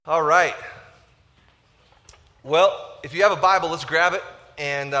All right. Well, if you have a Bible, let's grab it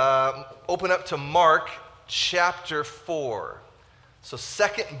and open up to Mark chapter 4. So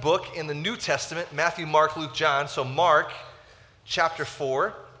second book in the New Testament, Matthew, Mark, Luke, John. So Mark chapter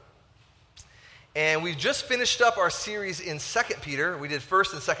 4. And we've just finished up our series in 2 Peter. We did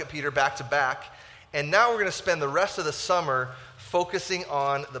 1st and 2 Peter back to back. And now we're going to spend the rest of the summer focusing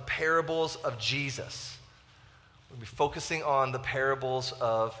on the parables of Jesus. We'll be focusing on the parables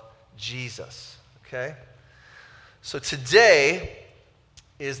of Jesus, okay? So today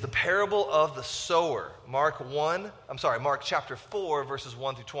is the parable of the sower, Mark chapter 4, verses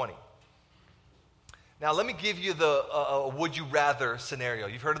 1 through 20. Now, let me give you the would you rather scenario.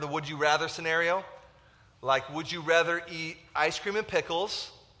 You've heard of the would you rather scenario? Like, would you rather eat ice cream and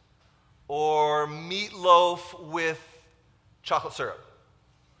pickles or meatloaf with chocolate syrup?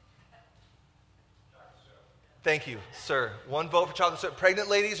 Thank you, sir. One vote for chocolate syrup. Pregnant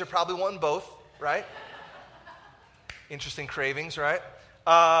ladies are probably wanting both, right? Interesting cravings, right?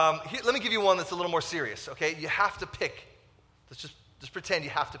 Let me give you one that's a little more serious, okay? You have to pick. Let's just pretend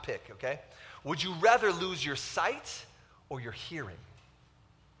you have to pick, okay? Would you rather lose your sight or your hearing?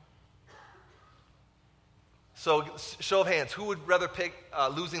 So, show of hands, who would rather pick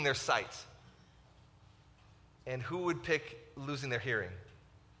losing their sight? And who would pick losing their hearing?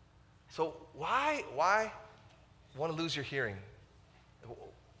 So, why want to lose your hearing?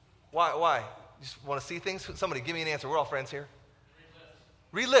 Why? You just want to see things? Somebody give me an answer. We're all friends here.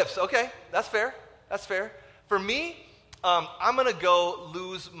 Read lips. Okay, that's fair. That's fair. For me, I'm going to go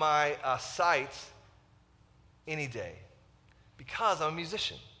lose my sight any day because I'm a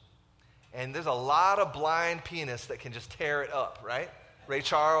musician. And there's a lot of blind pianists that can just tear it up, right? Ray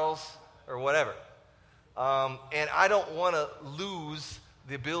Charles or whatever. And I don't want to lose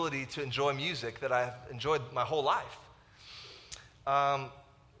the ability to enjoy music that I've enjoyed my whole life.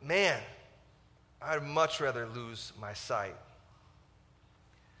 Man, I'd much rather lose my sight.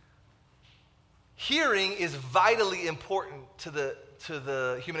 Hearing is vitally important to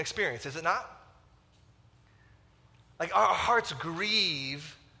the human experience, is it not? Like, our hearts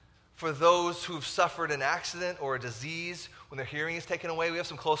grieve for those who've suffered an accident or a disease when their hearing is taken away. We have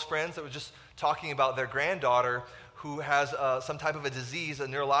some close friends that were just talking about their granddaughter who has some type of a disease, a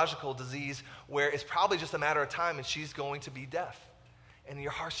neurological disease, where it's probably just a matter of time and she's going to be deaf. And your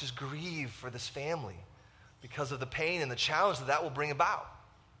hearts just grieve for this family because of the pain and the challenge that will bring about.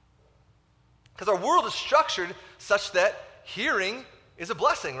 Because our world is structured such that hearing is a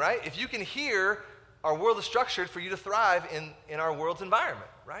blessing, right? If you can hear, our world is structured for you to thrive in our world's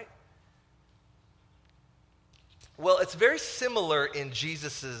environment, right? Well, it's very similar in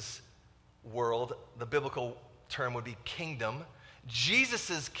Jesus' world. The biblical term would be kingdom.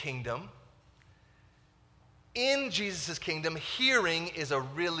 Jesus' kingdom. In Jesus' kingdom, hearing is a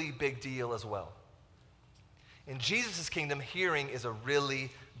really big deal as well. In Jesus' kingdom, hearing is a really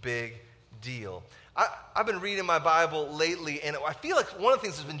big deal. I've been reading my Bible lately, and I feel like one of the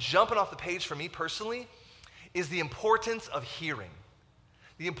things that's been jumping off the page for me personally is the importance of hearing,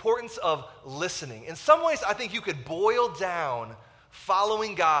 the importance of listening. In some ways, I think you could boil down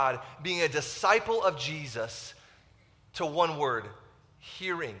following God, being a disciple of Jesus, to one word: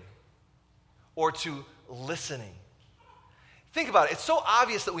 hearing, or to listening. Think about it. It's so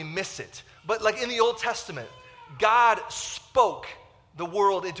obvious that we miss it. But like in the Old Testament, God spoke the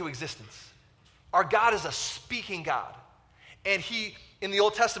world into existence. Our God is a speaking God. And in the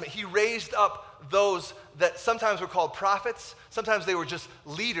Old Testament, he raised up those that sometimes were called prophets, sometimes they were just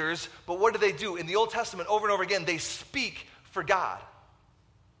leaders, but what do? In the Old Testament, over and over again, they speak for God.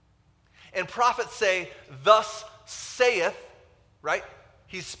 And prophets say, "Thus saith," right?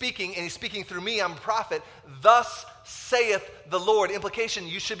 He's speaking, and he's speaking through me. I'm a prophet. "Thus saith the Lord." Implication,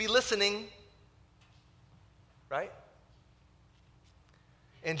 you should be listening, right?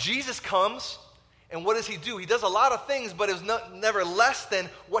 And Jesus comes, and what does he do? He does a lot of things, but it was never less than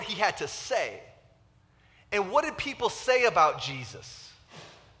what he had to say. And what did people say about Jesus?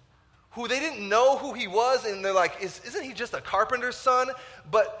 Who they didn't know who he was, and they're like, isn't he just a carpenter's son?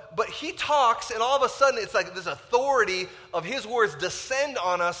 But he talks, and all of a sudden it's like this authority of his words descend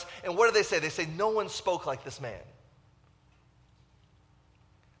on us, and what do they say? They say, "No one spoke like this man."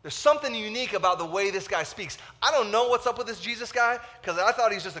 There's something unique about the way this guy speaks. I don't know what's up with this Jesus guy, because I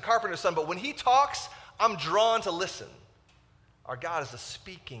thought he's just a carpenter's son, but when he talks, I'm drawn to listen. Our God is a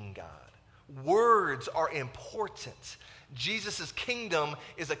speaking God. Words are important. Jesus' kingdom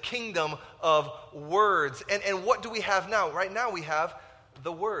is a kingdom of words. And what do we have now? Right now we have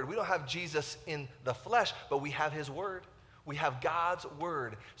the Word. We don't have Jesus in the flesh, but we have his Word. We have God's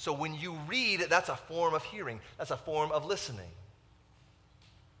Word. So when you read, that's a form of hearing. That's a form of listening.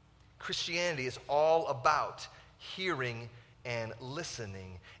 Christianity is all about hearing and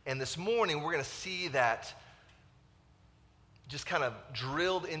listening. And this morning, we're going to see that just kind of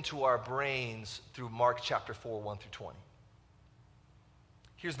drilled into our brains through Mark chapter 4, 1 through 20.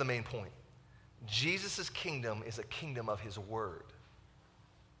 Here's the main point. Jesus' kingdom is a kingdom of his word.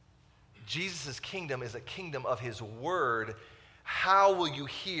 Jesus' kingdom is a kingdom of his word. How will you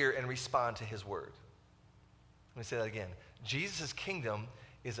hear and respond to his word? Let me say that again. Jesus' kingdom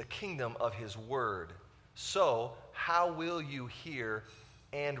is a kingdom of his word. So, how will you hear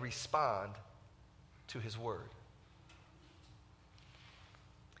and respond to his word?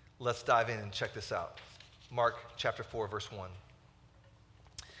 Let's dive in and check this out. Mark chapter 4, verse 1.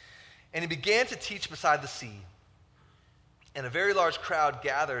 And he began to teach beside the sea, and a very large crowd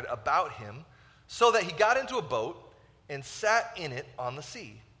gathered about him, so that he got into a boat and sat in it on the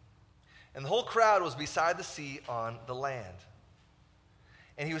sea. And the whole crowd was beside the sea on the land.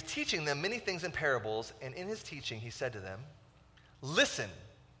 And he was teaching them many things in parables, and in his teaching he said to them, listen.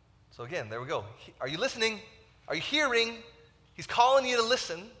 So again, there we go. Are you listening? Are you hearing? He's calling you to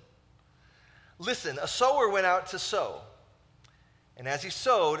listen. Listen, a sower went out to sow. And as he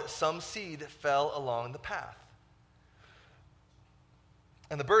sowed, some seed fell along the path.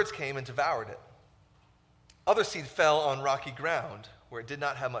 And the birds came and devoured it. Other seed fell on rocky ground, where it did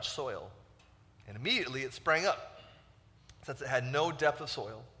not have much soil. And immediately it sprang up, since it had no depth of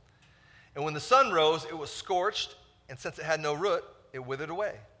soil. And when the sun rose, it was scorched, and since it had no root, it withered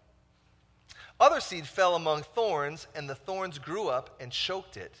away. Other seed fell among thorns, and the thorns grew up and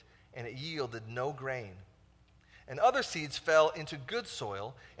choked it, and it yielded no grain. And other seeds fell into good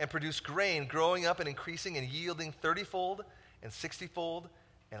soil and produced grain, growing up and increasing and yielding 30-fold and 60-fold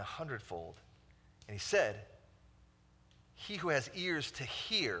and 100-fold. And he said, he who has ears to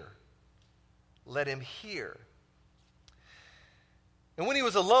hear, let him hear. And when he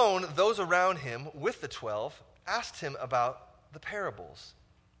was alone, those around him with the 12 asked him about the parables.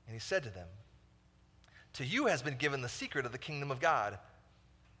 And he said to them, to you has been given the secret of the kingdom of God.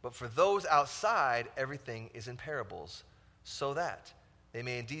 But for those outside, everything is in parables, so that they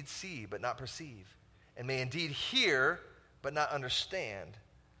may indeed see but not perceive, and may indeed hear but not understand,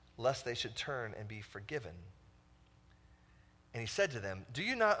 lest they should turn and be forgiven. And he said to them, do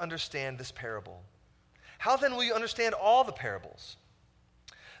you not understand this parable? How then will you understand all the parables?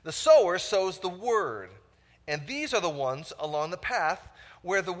 The sower sows the word, and these are the ones along the path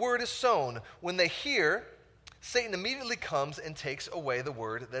where the word is sown. When they hear, Satan immediately comes and takes away the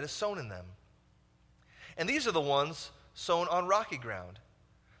word that is sown in them. And these are the ones sown on rocky ground,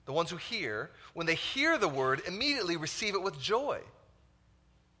 the ones who hear. When they hear the word, immediately receive it with joy.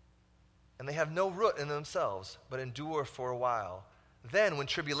 And they have no root in themselves, but endure for a while. Then, when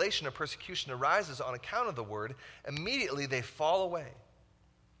tribulation or persecution arises on account of the word, immediately they fall away.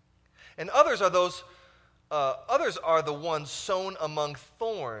 And others are the ones sown among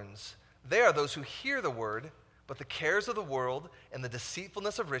thorns. They are those who hear the word, but the cares of the world and the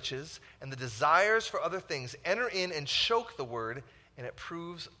deceitfulness of riches and the desires for other things enter in and choke the word, and it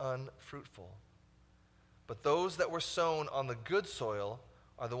proves unfruitful. But those that were sown on the good soil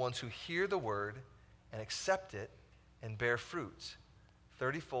are the ones who hear the word and accept it and bear fruit,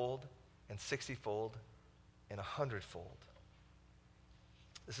 30-fold and 60-fold and 100-fold.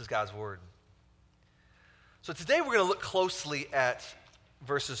 This is God's word. So today we're going to look closely at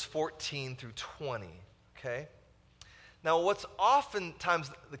verses 14 through 20, okay? Now, what's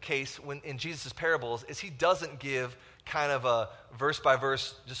oftentimes the case in Jesus' parables is he doesn't give kind of a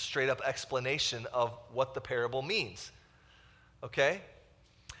verse-by-verse, just straight-up explanation of what the parable means, okay?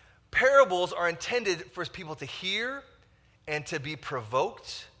 Parables are intended for people to hear and to be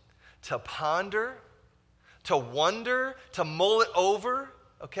provoked, to ponder, to wonder, to mull it over,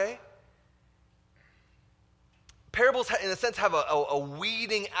 okay? Parables, in a sense, have a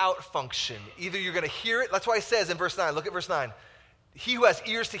weeding out function. Either you're going to hear it. That's why he says in verse 9, look at verse 9. He who has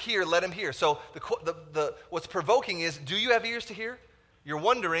ears to hear, let him hear. So what's provoking is, do you have ears to hear? You're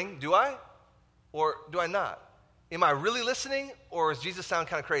wondering, do I? Or do I not? Am I really listening? Or does Jesus sound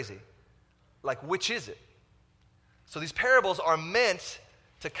kind of crazy? Like, which is it? So these parables are meant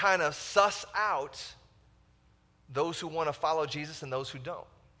to kind of suss out those who want to follow Jesus and those who don't.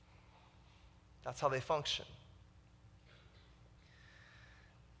 That's how they function.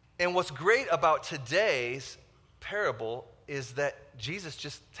 And what's great about today's parable is that Jesus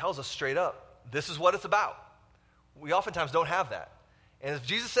just tells us straight up, this is what it's about. We oftentimes don't have that. And if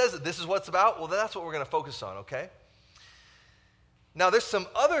Jesus says that this is what it's about, well, then that's what we're going to focus on, okay? Now, there's some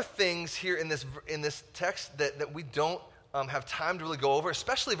other things here in this text that we don't have time to really go over,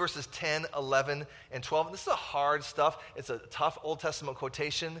 especially verses 10, 11, and 12. And this is a hard stuff. It's a tough Old Testament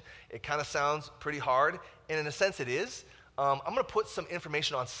quotation. It kind of sounds pretty hard, and in a sense it is. I'm going to put some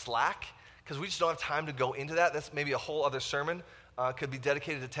information on Slack because we just don't have time to go into that. That's maybe a whole other sermon. Could be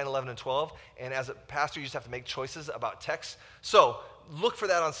dedicated to 10, 11, and 12. And as a pastor, you just have to make choices about text. So look for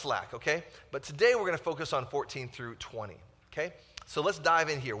that on Slack, okay? But today we're going to focus on 14 through 20, okay? So let's dive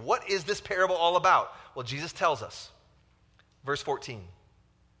in here. What is this parable all about? Well, Jesus tells us. Verse 14.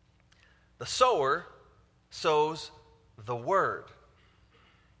 The sower sows the word.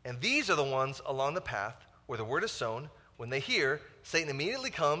 And these are the ones along the path where the word is sown. When they hear, Satan immediately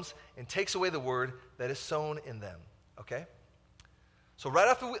comes and takes away the word that is sown in them, okay? So right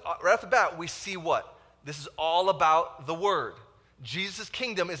off the bat, we see what? This is all about the word. Jesus'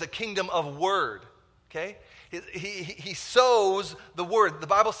 kingdom is a kingdom of word, okay? He sows the word. The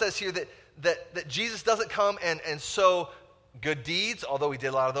Bible says here that Jesus doesn't come and sow good deeds, although he did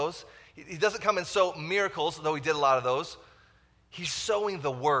a lot of those. He doesn't come and sow miracles, though he did a lot of those. He's sowing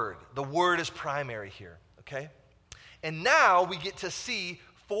the word. The word is primary here, okay? And now we get to see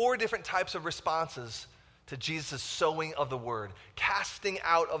 4 different types of responses to Jesus' sowing of the word, casting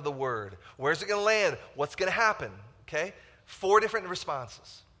out of the word. Where's it going to land? What's going to happen? Okay? 4 different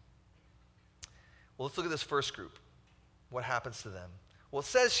responses. Well, let's look at this first group. What happens to them? Well, it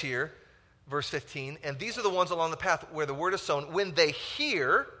says here, verse 15, and these are the ones along the path where the word is sown. When they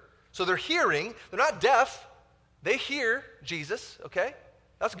hear, so they're hearing, they're not deaf, they hear Jesus, okay?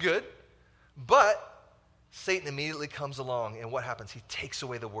 That's good. But Satan immediately comes along, and what happens? He takes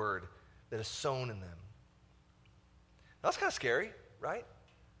away the word that is sown in them. That's kind of scary, right?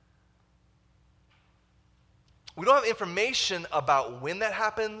 We don't have information about when that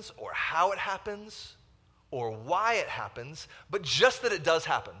happens or how it happens or why it happens, but just that it does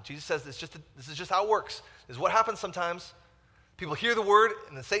happen. Jesus says this is just how it works. This is what happens sometimes. People hear the word,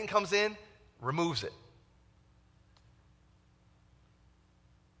 and then Satan comes in, removes it.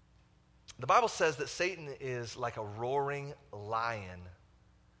 The Bible says that Satan is like a roaring lion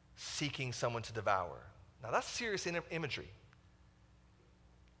seeking someone to devour. Now, that's serious imagery.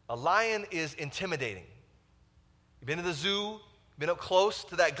 A lion is intimidating. You've been to the zoo, been up close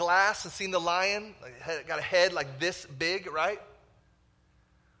to that glass and seen the lion, got a head like this big, right?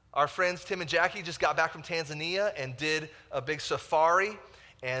 Our friends Tim and Jackie just got back from Tanzania and did a big safari,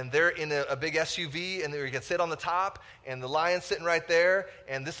 and they're in a big SUV, and you can sit on the top, and the lion's sitting right there,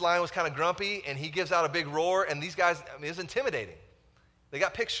 and this lion was kind of grumpy, and he gives out a big roar, and these guys, it was intimidating. They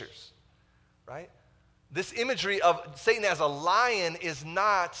got pictures, right? This imagery of Satan as a lion is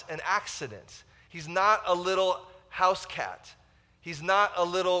not an accident. He's not a little house cat. He's not a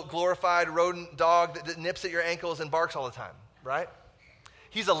little glorified rodent dog that nips at your ankles and barks all the time, right?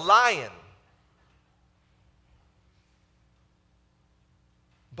 He's a lion.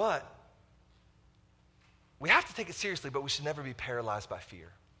 But we have to take it seriously, but we should never be paralyzed by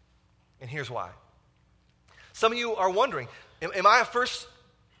fear. And here's why. Some of you are wondering, am I a first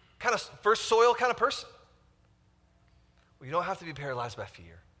soil kind of person? Well, you don't have to be paralyzed by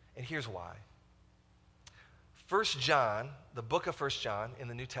fear. And here's why. 1 John, the book of 1 John in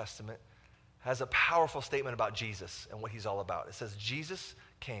the New Testament, has a powerful statement about Jesus and what he's all about. It says, Jesus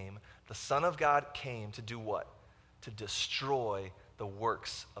came, the Son of God came to do what? To destroy the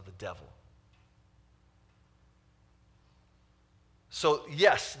works of the devil. So,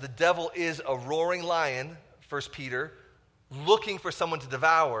 yes, the devil is a roaring lion, 1 Peter, looking for someone to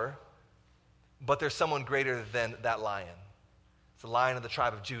devour, but there's someone greater than that lion. It's the Lion of the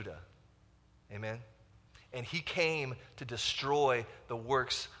tribe of Judah. Amen? And he came to destroy the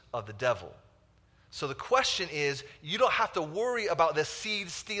works of the devil. So the question is, you don't have to worry about the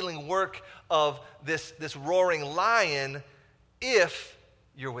seed-stealing work of this roaring lion if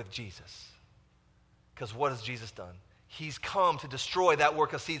you're with Jesus. Because what has Jesus done? He's come to destroy that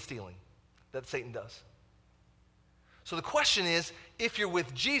work of seed-stealing that Satan does. So the question is, if you're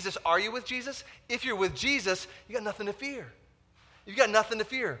with Jesus, are you with Jesus? If you're with Jesus, you got nothing to fear. You've got nothing to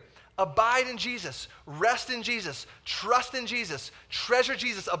fear. Abide in Jesus. Rest in Jesus. Trust in Jesus. Treasure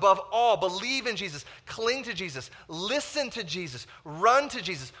Jesus above all. Believe in Jesus. Cling to Jesus. Listen to Jesus. Run to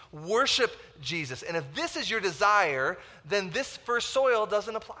Jesus. Worship Jesus. And if this is your desire, then this first soil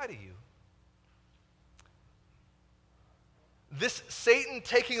doesn't apply to you. This Satan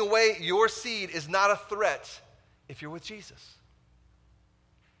taking away your seed is not a threat if you're with Jesus.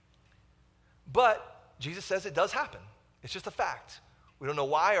 But Jesus says it does happen. It's just a fact. We don't know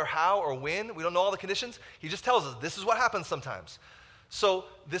why or how or when. We don't know all the conditions. He just tells us this is what happens sometimes. So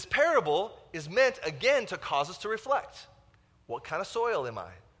this parable is meant, again, to cause us to reflect. What kind of soil am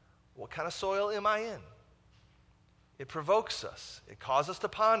I? What kind of soil am I in? It provokes us. It causes us to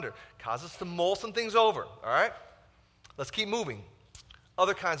ponder, causes us to mull some things over, all right? Let's keep moving.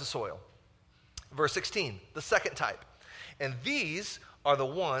 Other kinds of soil. Verse 16, the second type. And these are the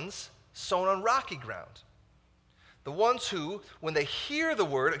ones sown on rocky ground. The ones who, when they hear the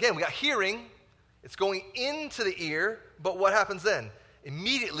word, again, we got hearing, it's going into the ear, but what happens then?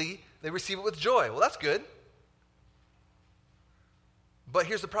 Immediately, they receive it with joy. Well, that's good. But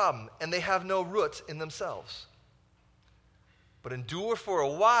here's the problem, and they have no root in themselves. But endure for a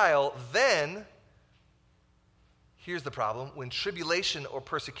while, then, here's the problem, when tribulation or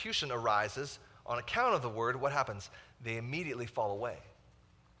persecution arises on account of the word, what happens? They immediately fall away.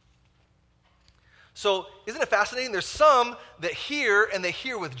 So, isn't it fascinating? There's some that hear, and they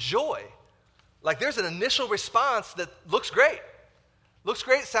hear with joy. Like there's an initial response that looks great. Looks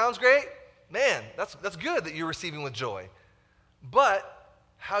great, sounds great. Man, that's good that you're receiving with joy. But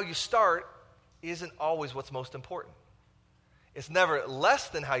how you start isn't always what's most important. It's never less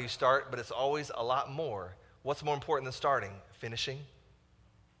than how you start, but it's always a lot more. What's more important than starting? Finishing.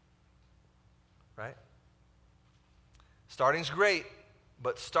 Right? Starting's great,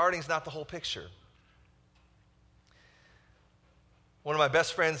 but starting's not the whole picture. One of my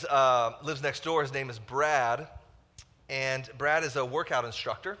best friends lives next door. His name is Brad. And Brad is a workout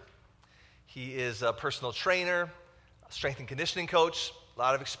instructor. He is a personal trainer, a strength and conditioning coach, a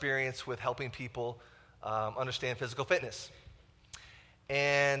lot of experience with helping people understand physical fitness.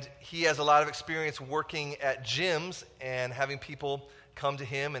 And he has a lot of experience working at gyms and having people come to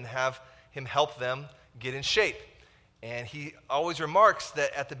him and have him help them get in shape. And he always remarks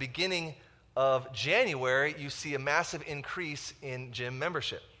that at the beginning of January, you see a massive increase in gym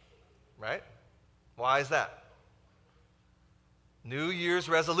membership, right? Why is that? New Year's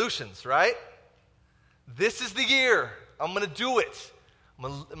resolutions, right? This is the year. I'm going to do it.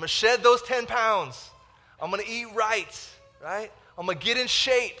 I'm going to shed those 10 pounds. I'm going to eat right? I'm going to get in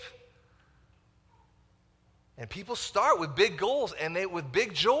shape. And people start with big goals and with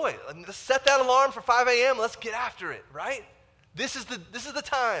big joy. Let's set that alarm for 5 a.m. Let's get after it, right? This is the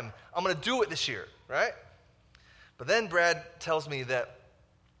time. I'm going to do it this year, right? But then Brad tells me that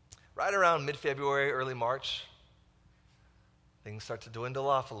right around mid-February, early March, things start to dwindle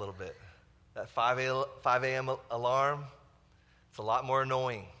off a little bit. That 5 a.m. alarm, it's a lot more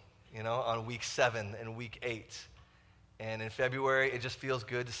annoying, on week 7 and week 8. And in February, it just feels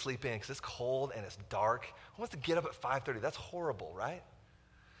good to sleep in because it's cold and it's dark. Who wants to get up at 5:30? That's horrible, right?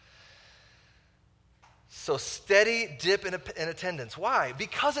 So steady dip in attendance. Why?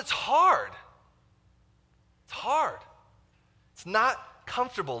 Because it's hard. It's hard. It's not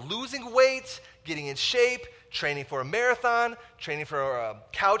comfortable. Losing weight, getting in shape, training for a marathon, training for a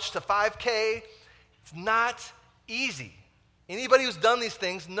couch to 5K. It's not easy. Anybody who's done these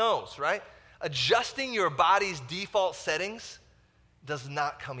things knows, right? Adjusting your body's default settings does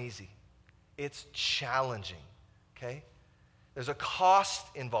not come easy. It's challenging, okay? There's a cost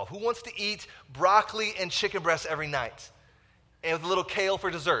involved. Who wants to eat broccoli and chicken breast every night? And with a little kale for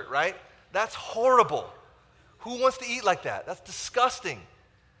dessert, right? That's horrible. Who wants to eat like that? That's disgusting.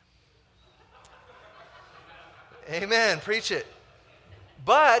 Amen. Preach it.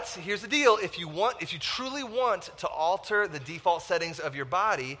 But here's the deal. If you truly want to alter the default settings of your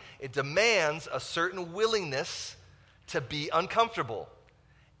body, it demands a certain willingness to be uncomfortable.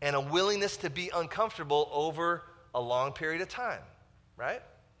 And a willingness to be uncomfortable over a long period of time, right?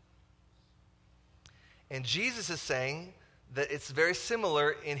 And Jesus is saying that it's very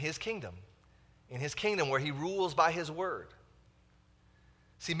similar in his kingdom where he rules by his word.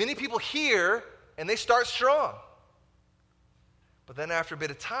 See, many people hear and they start strong. But then after a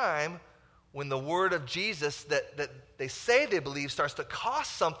bit of time, when the word of Jesus that they say they believe starts to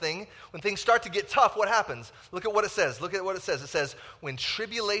cost something, when things start to get tough, what happens? Look at what it says. It says, when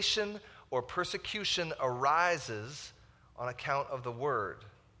tribulation or persecution arises on account of the word.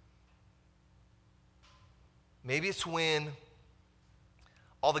 Maybe it's when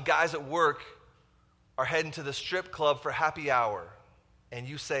all the guys at work are heading to the strip club for happy hour, and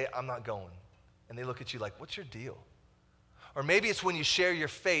you say, I'm not going. And they look at you like, what's your deal? Or maybe it's when you share your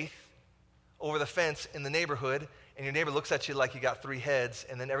faith over the fence in the neighborhood, and your neighbor looks at you like you got 3 heads,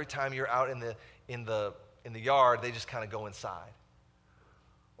 and then every time you're out in the yard, they just kind of go inside.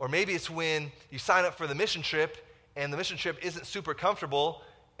 Or maybe it's when you sign up for the mission trip, and the mission trip isn't super comfortable,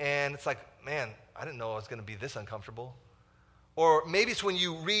 and it's like, man, I didn't know I was going to be this uncomfortable. Or maybe it's when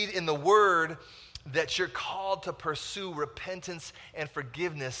you read in the Word that you're called to pursue repentance and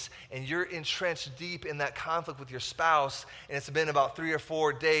forgiveness, and you're entrenched deep in that conflict with your spouse, and it's been about 3 or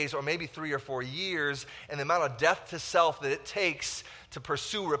 4 days, or maybe 3 or 4 years, and the amount of death to self that it takes to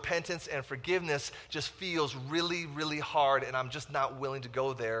pursue repentance and forgiveness just feels really, really hard, and I'm just not willing to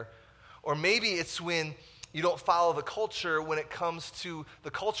go there. Or maybe it's when you don't follow the culture when it comes to the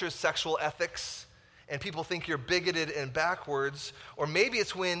culture's sexual ethics, and people think you're bigoted and backwards. Or maybe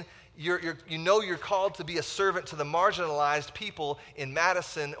it's when you're called to be a servant to the marginalized people in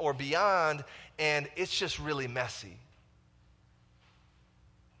Madison or beyond, and it's just really messy.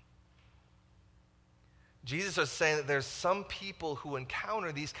 Jesus is saying that there's some people who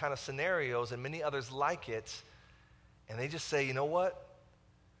encounter these kind of scenarios and many others like it, and they just say, you know what?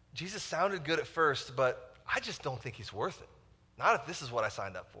 Jesus sounded good at first, but I just don't think he's worth it. Not if this is what I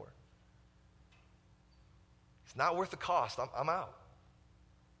signed up for. It's not worth the cost. I'm out.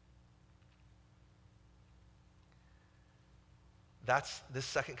 That's this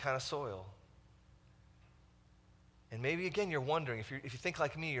second kind of soil. And maybe, again, you're wondering, if you think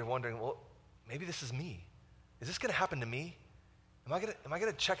like me, you're wondering, well, maybe this is me. Is this going to happen to me? Am I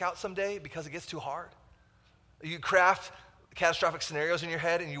going to check out someday because it gets too hard? You craft catastrophic scenarios in your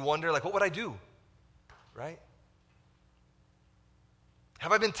head and you wonder, like, what would I do? Right?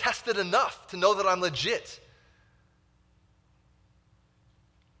 Have I been tested enough to know that I'm legit?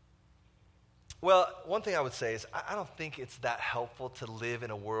 Well, one thing I would say is I don't think it's that helpful to live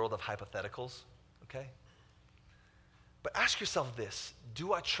in a world of hypotheticals, okay? But ask yourself this: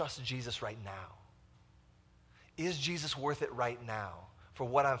 do I trust Jesus right now? Is Jesus worth it right now for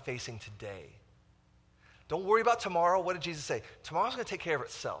what I'm facing today? Don't worry about tomorrow. What did Jesus say? Tomorrow's going to take care of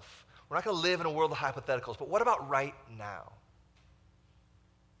itself. We're not going to live in a world of hypotheticals, but what about right now?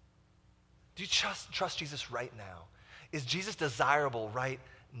 Do you trust Jesus right now? Is Jesus desirable right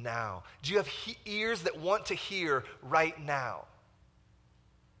now? Do you have ears that want to hear right now?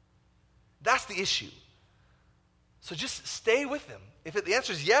 That's the issue. So just stay with him. If the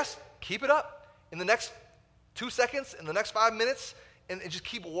answer is yes, keep it up. In the next 2 seconds, in the next 5 minutes, and just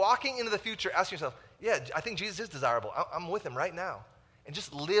keep walking into the future, asking yourself, yeah, I think Jesus is desirable. I'm with him right now. And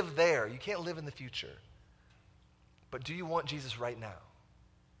just live there. You can't live in the future. But do you want Jesus right now?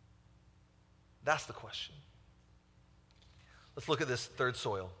 That's the question. Let's look at this third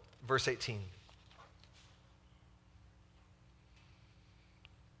soil, verse 18.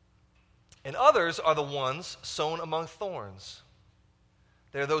 And others are the ones sown among thorns.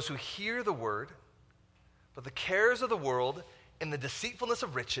 They are those who hear the word, but the cares of the world and the deceitfulness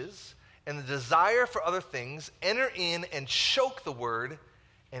of riches and the desire for other things enter in and choke the word,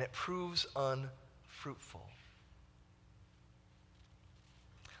 and it proves unfruitful.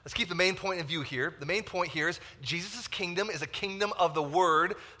 Let's keep the main point in view here. The main point here is Jesus' kingdom is a kingdom of the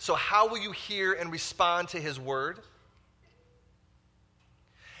word. So how will you hear and respond to his word?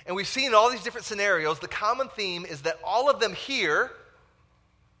 And we've seen in all these different scenarios, the common theme is that all of them hear.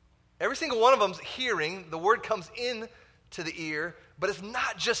 Every single one of them's hearing. The word comes in to the ear, but it's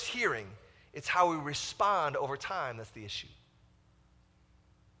not just hearing. It's how we respond over time that's the issue.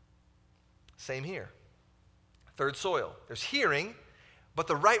 Same here. Third soil. There's hearing, but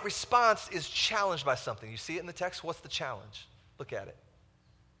the right response is challenged by something. You see it in the text? What's the challenge? Look at it.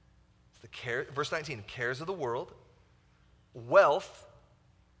 It's verse 19, cares of the world, wealth,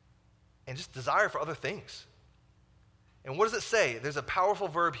 and just desire for other things. And what does it say? There's a powerful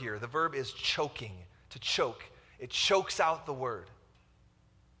verb here. The verb is choking, to choke. It chokes out the word.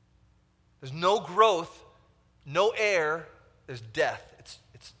 There's no growth, no air, there's death.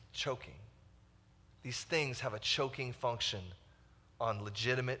 It's choking. These things have a choking function on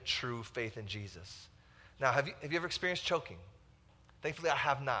legitimate, true faith in Jesus. Now, have you ever experienced choking? Thankfully, I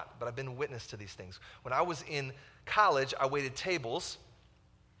have not, but I've been witness to these things. When I was in college, I waited tables,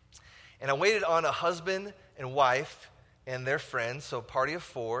 and I waited on a husband and wife and their friends, so a party of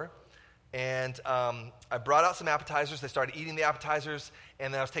 4. And I brought out some appetizers. They started eating the appetizers,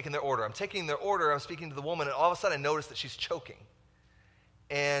 and then I was taking their order. I'm taking their order. I'm speaking to the woman, and all of a sudden I noticed that she's choking.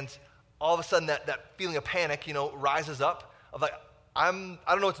 And all of a sudden that feeling of panic, rises up. Of like, I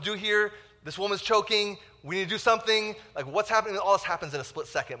don't know what to do here. This woman's choking. We need to do something. Like, what's happening? All this happens in a split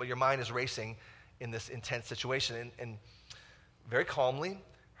second, but your mind is racing in this intense situation. And very calmly,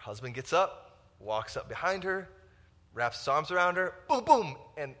 her husband gets up, walks up behind her, wraps his arms around her, boom, boom,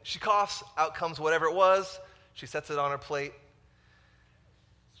 and she coughs. Out comes whatever it was. She sets it on her plate.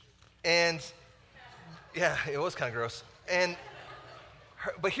 And, yeah, it was kind of gross.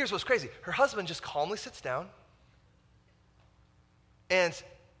 But here's what's crazy. Her husband just calmly sits down, and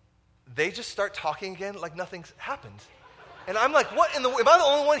they just start talking again like nothing's happened. And I'm like, what am I the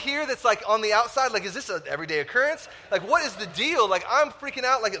only one here that's like on the outside? Like, is this an everyday occurrence? Like, what is the deal? Like, I'm freaking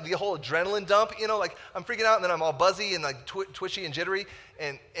out, like the whole adrenaline dump, like I'm freaking out and then I'm all buzzy and like twitchy and jittery.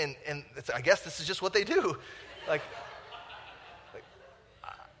 And I guess this is just what they do. Like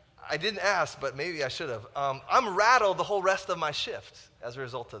I didn't ask, but maybe I should have. I'm rattled the whole rest of my shift as a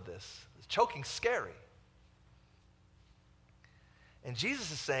result of this. Choking's scary. And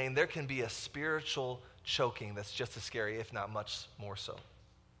Jesus is saying there can be a spiritual choking that's just as scary, if not much more so.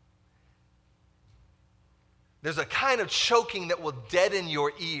 There's a kind of choking that will deaden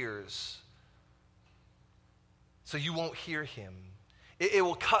your ears so you won't hear him. It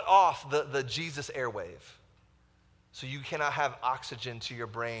will cut off the Jesus airwave so you cannot have oxygen to your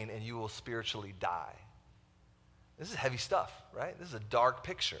brain and you will spiritually die. This is heavy stuff, right? This is a dark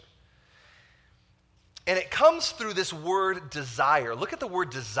picture. And it comes through this word desire. Look at the word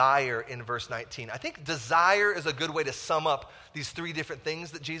desire in verse 19. I think desire is a good way to sum up these three different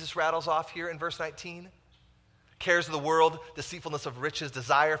things that Jesus rattles off here in verse 19. Cares of the world, deceitfulness of riches,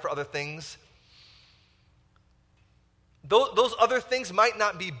 desire for other things. Those other things might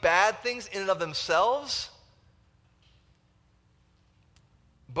not be bad things in and of themselves,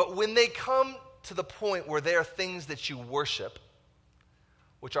 but when they come to the point where they are things that you worship,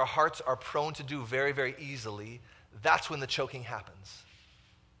 which our hearts are prone to do very, very easily, that's when the choking happens.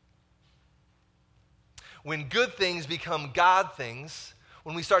 When good things become God things,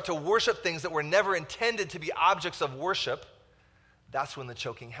 when we start to worship things that were never intended to be objects of worship, that's when the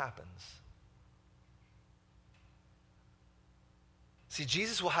choking happens. See,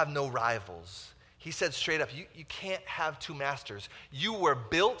 Jesus will have no rivals. He said straight up, you can't have two masters. You were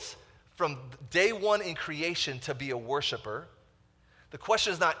built from day one in creation to be a worshiper. The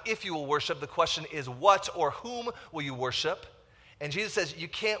question is not if you will worship, the question is what or whom will you worship? And Jesus says you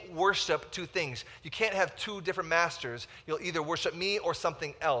can't worship two things. You can't have two different masters. You'll either worship me or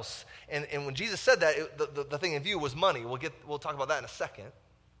something else. And when Jesus said that, the thing in view was money. We'll talk about that in a second.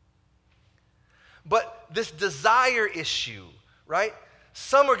 But this desire issue, right?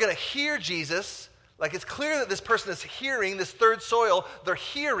 Some are going to hear Jesus. Like it's clear that this person is hearing, this third soil, they're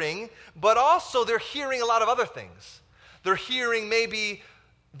hearing, but also they're hearing a lot of other things. They're hearing maybe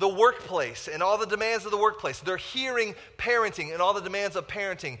the workplace and all the demands of the workplace. They're hearing parenting and all the demands of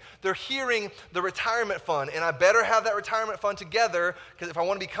parenting. They're hearing the retirement fund, and I better have that retirement fund together because if I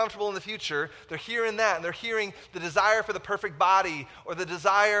want to be comfortable in the future, they're hearing that. And they're hearing the desire for the perfect body or the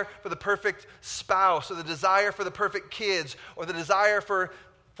desire for the perfect spouse or the desire for the perfect kids or the desire for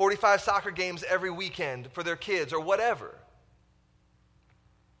 45 soccer games every weekend for their kids or whatever.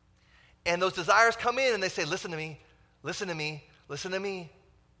 And those desires come in and they say, listen to me. Listen to me. Listen to me.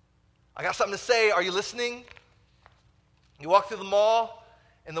 I got something to say. Are you listening? You walk through the mall,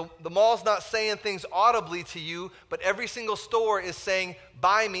 and the mall's not saying things audibly to you, but every single store is saying,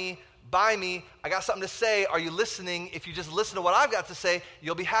 buy me, buy me. I got something to say. Are you listening? If you just listen to what I've got to say,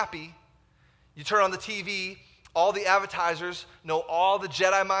 you'll be happy. You turn on the TV, all the advertisers know all the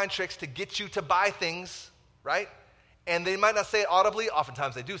Jedi mind tricks to get you to buy things, right? And they might not say it audibly.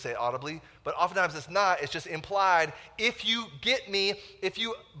 Oftentimes they do say it audibly, but oftentimes it's not. It's just implied. If you get me, if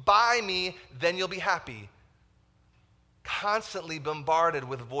you buy me, then you'll be happy. Constantly bombarded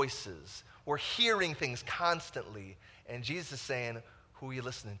with voices. We're hearing things constantly. And Jesus is saying, who are you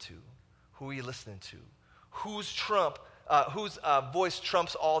listening to? Who are you listening to? Whose voice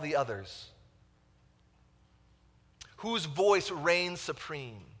trumps all the others? Whose voice reigns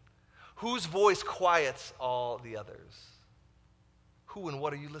supreme? Whose voice quiets all the others? Who and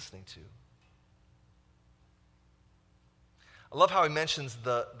what are you listening to? I love how he mentions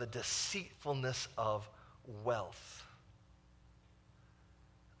the deceitfulness of wealth.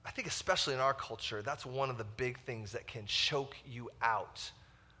 I think especially in our culture, that's one of the big things that can choke you out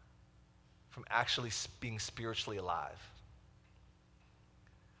from actually being spiritually alive.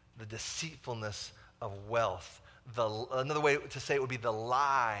 The deceitfulness of wealth. Another way to say it would be the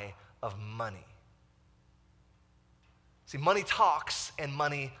lie of money. See, money talks and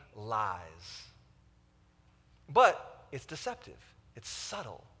money lies. But it's deceptive. It's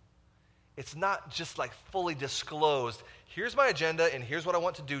subtle. It's not just like fully disclosed. Here's my agenda and here's what I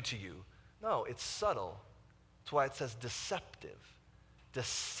want to do to you. No, it's subtle. That's why it says deceptive,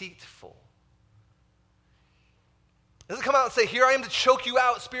 deceitful. It doesn't come out and say, here I am to choke you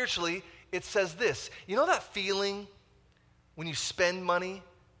out spiritually. It says this. You know that feeling when you spend money?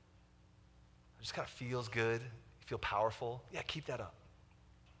 It just kind of feels good. You feel powerful. Yeah, keep that up.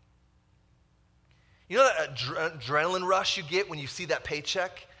 You know that adrenaline rush you get when you see that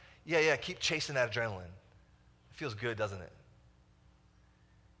paycheck? Yeah, keep chasing that adrenaline. It feels good, doesn't it?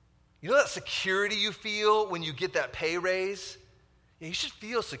 You know that security you feel when you get that pay raise? Yeah, you should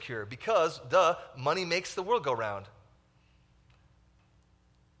feel secure because, money makes the world go round.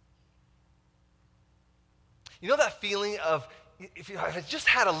 You know that feeling of, if I just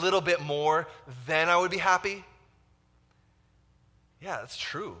had a little bit more, then I would be happy? Yeah, that's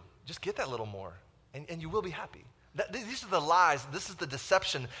true. Just get that little more, and you will be happy. These are the lies. This is the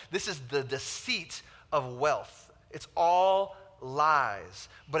deception. This is the deceit of wealth. It's all lies,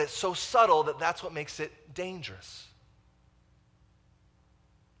 but it's so subtle that that's what makes it dangerous.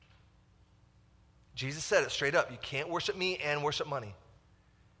 Jesus said it straight up. You can't worship me and worship money.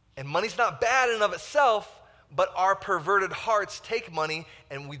 And money's not bad in and of itself, but our perverted hearts take money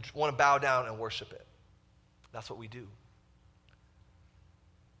and we want to bow down and worship it. That's what we do.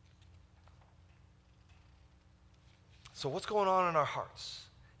 So what's going on in our hearts?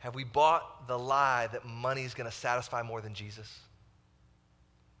 Have we bought the lie that money is going to satisfy more than Jesus?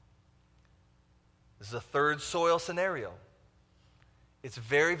 This is a third soil scenario. It's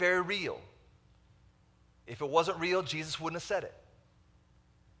very, very real. If it wasn't real, Jesus wouldn't have said it.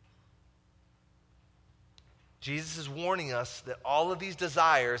 Jesus is warning us that all of these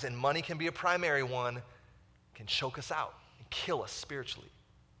desires, and money can be a primary one, can choke us out and kill us spiritually.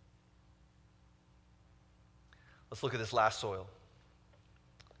 Let's look at this last soil.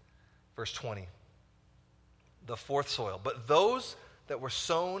 Verse 20. The fourth soil. But those that were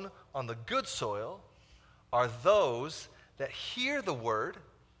sown on the good soil are those that hear the word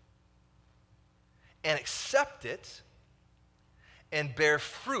and accept it and bear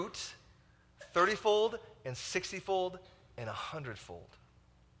fruit 30-fold and 60-fold and 100-fold.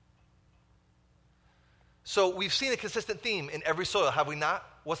 So we've seen a consistent theme in every soil, have we not?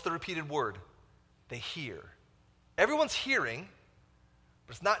 What's the repeated word? They hear. Everyone's hearing,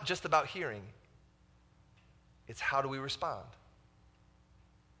 but it's not just about hearing. It's how do we respond?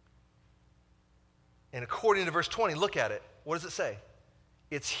 And according to verse 20, look at it. What does it say?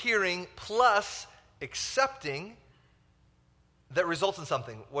 It's hearing plus accepting that results in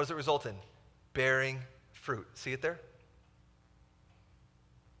something. What does it result in? Bearing fruit. See it there?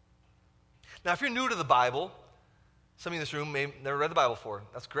 Now, if you're new to the Bible, some of you in this room may have never read the Bible before.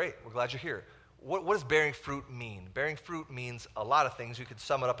 That's great. We're glad you're here. What does bearing fruit mean? Bearing fruit means a lot of things. You could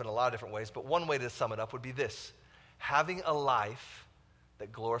sum it up in a lot of different ways, but one way to sum it up would be this: having a life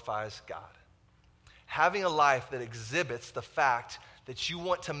that glorifies God. Having a life that exhibits the fact that you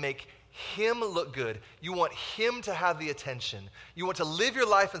want to make Him look good. You want Him to have the attention. You want to live your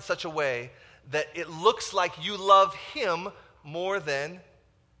life in such a way that it looks like you love Him more than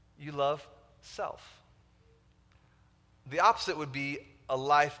you love self. The opposite would be a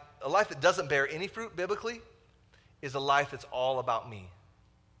life that doesn't bear any fruit biblically is a life that's all about me.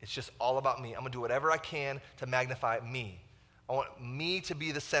 It's just all about me. I'm going to do whatever I can to magnify me. I want me to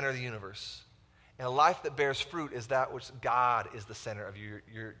be the center of the universe. And a life that bears fruit is that which God is the center of your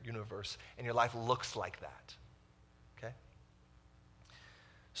universe, and your life looks like that. Okay?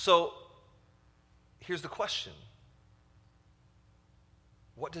 So, here's the question.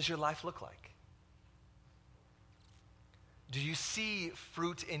 What does your life look like? Do you see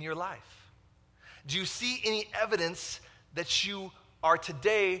fruit in your life? Do you see any evidence that you are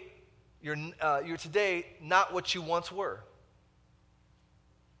today, you're today not what you once were?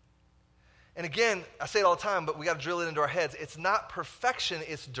 And again, I say it all the time, but we got to drill it into our heads. It's not perfection,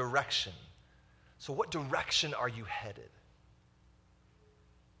 it's direction. So what direction are you headed?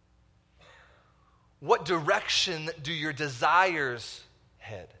 What direction do your desires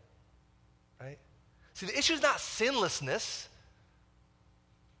head? Right? See, the issue is not sinlessness.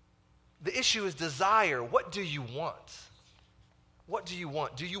 The issue is desire. What do you want? What do you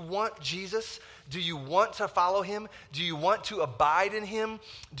want? Do you want Jesus? Do you want to follow Him? Do you want to abide in Him?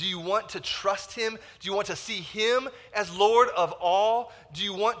 Do you want to trust Him? Do you want to see Him as Lord of all? Do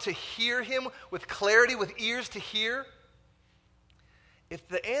you want to hear Him with clarity, with ears to hear? If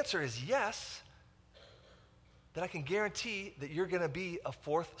the answer is yes, then I can guarantee that you're going to be a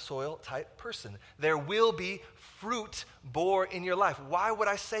fourth soil type person. There will be fruit bore in your life. Why would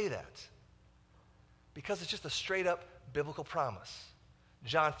I say that? Because it's just a straight up biblical promise.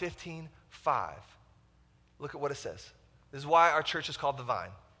 John 15:5. Look at what it says. This is why our church is called the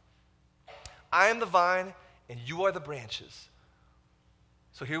Vine. I am the vine and you are the branches.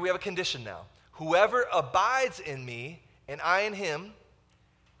 So here we have a condition now. Whoever abides in me and I in him,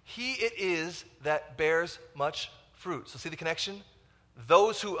 he it is that bears much fruit. So see the connection?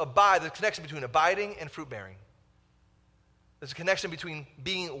 Those who abide, the connection between abiding and fruit bearing. There's a connection between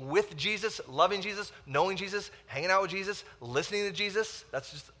being with Jesus, loving Jesus, knowing Jesus, hanging out with Jesus, listening to Jesus.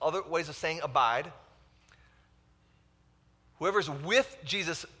 That's just other ways of saying abide. Whoever's with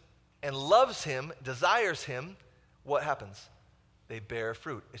Jesus and loves him, desires him, what happens? They bear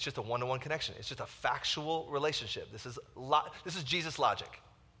fruit. It's just a one-to-one connection. It's just a factual relationship. This is Jesus' logic.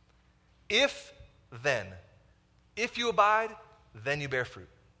 If you abide, then you bear fruit.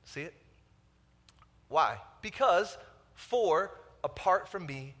 See it? Why? Because apart from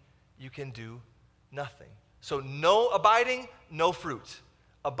me, you can do nothing. So no abiding, no fruit.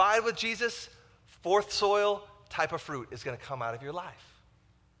 Abide with Jesus, fourth soil type of fruit is going to come out of your life,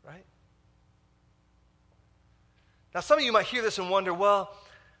 right? Now, some of you might hear this and wonder, well,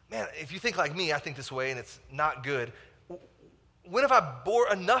 man, if you think like me, I think this way, and it's not good. When have I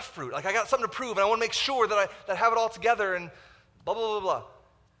bore enough fruit? Like I got something to prove, and I want to make sure that I have it all together, and blah, blah, blah, blah.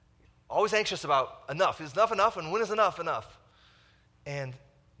 Always anxious about enough. Is enough enough? And when is enough enough? And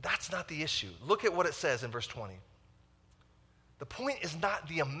that's not the issue. Look at what it says in verse 20. The point is not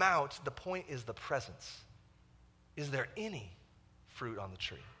the amount. The point is the presence. Is there any fruit on the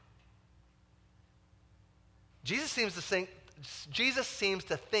tree? Jesus seems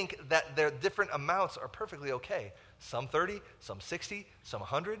to think that their different amounts are perfectly okay. Some 30, some 60, some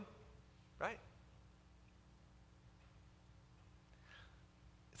 100, right?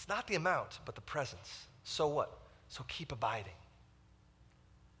 It's not the amount, but the presence. So what? So keep abiding.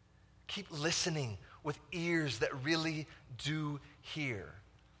 Keep listening with ears that really do hear.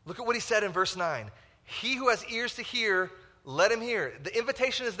 Look at what he said in verse 9. He who has ears to hear, let him hear. The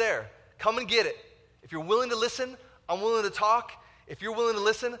invitation is there. Come and get it. If you're willing to listen, I'm willing to talk. If you're willing to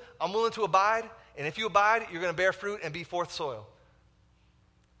listen, I'm willing to abide. And if you abide, you're going to bear fruit and be fourth soil.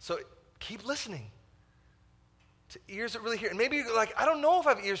 So keep listening to ears that really hear. And maybe you're like, I don't know if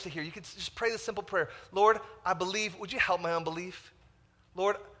I have ears to hear. You could just pray this simple prayer. Lord, I believe. Would you help my unbelief?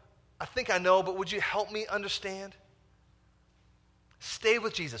 Lord, I think I know, but would you help me understand? Stay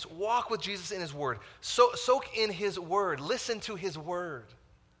with Jesus. Walk with Jesus in his word. Soak in his word. Listen to his word.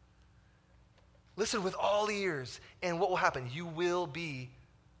 Listen with all ears, and what will happen? You will be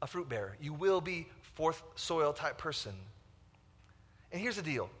a fruit bearer. You will be fourth soil type person. And here's the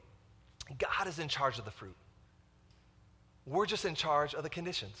deal. God is in charge of the fruit. We're just in charge of the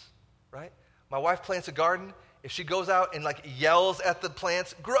conditions, right? My wife plants a garden. If she goes out and yells at the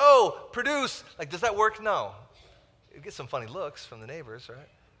plants, grow, produce, does that work? No. You get some funny looks from the neighbors, right?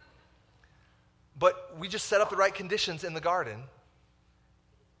 But we just set up the right conditions in the garden.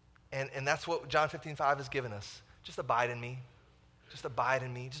 And that's what John 15:5 has given us. Just abide in me. Just abide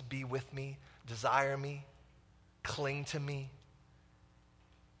in me. Just be with me. Desire me. Cling to me.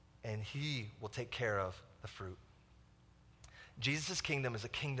 And he will take care of the fruit. Jesus' kingdom is a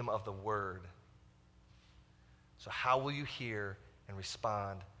kingdom of the word. So how will you hear and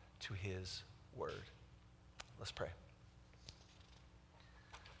respond to his word? Let's pray.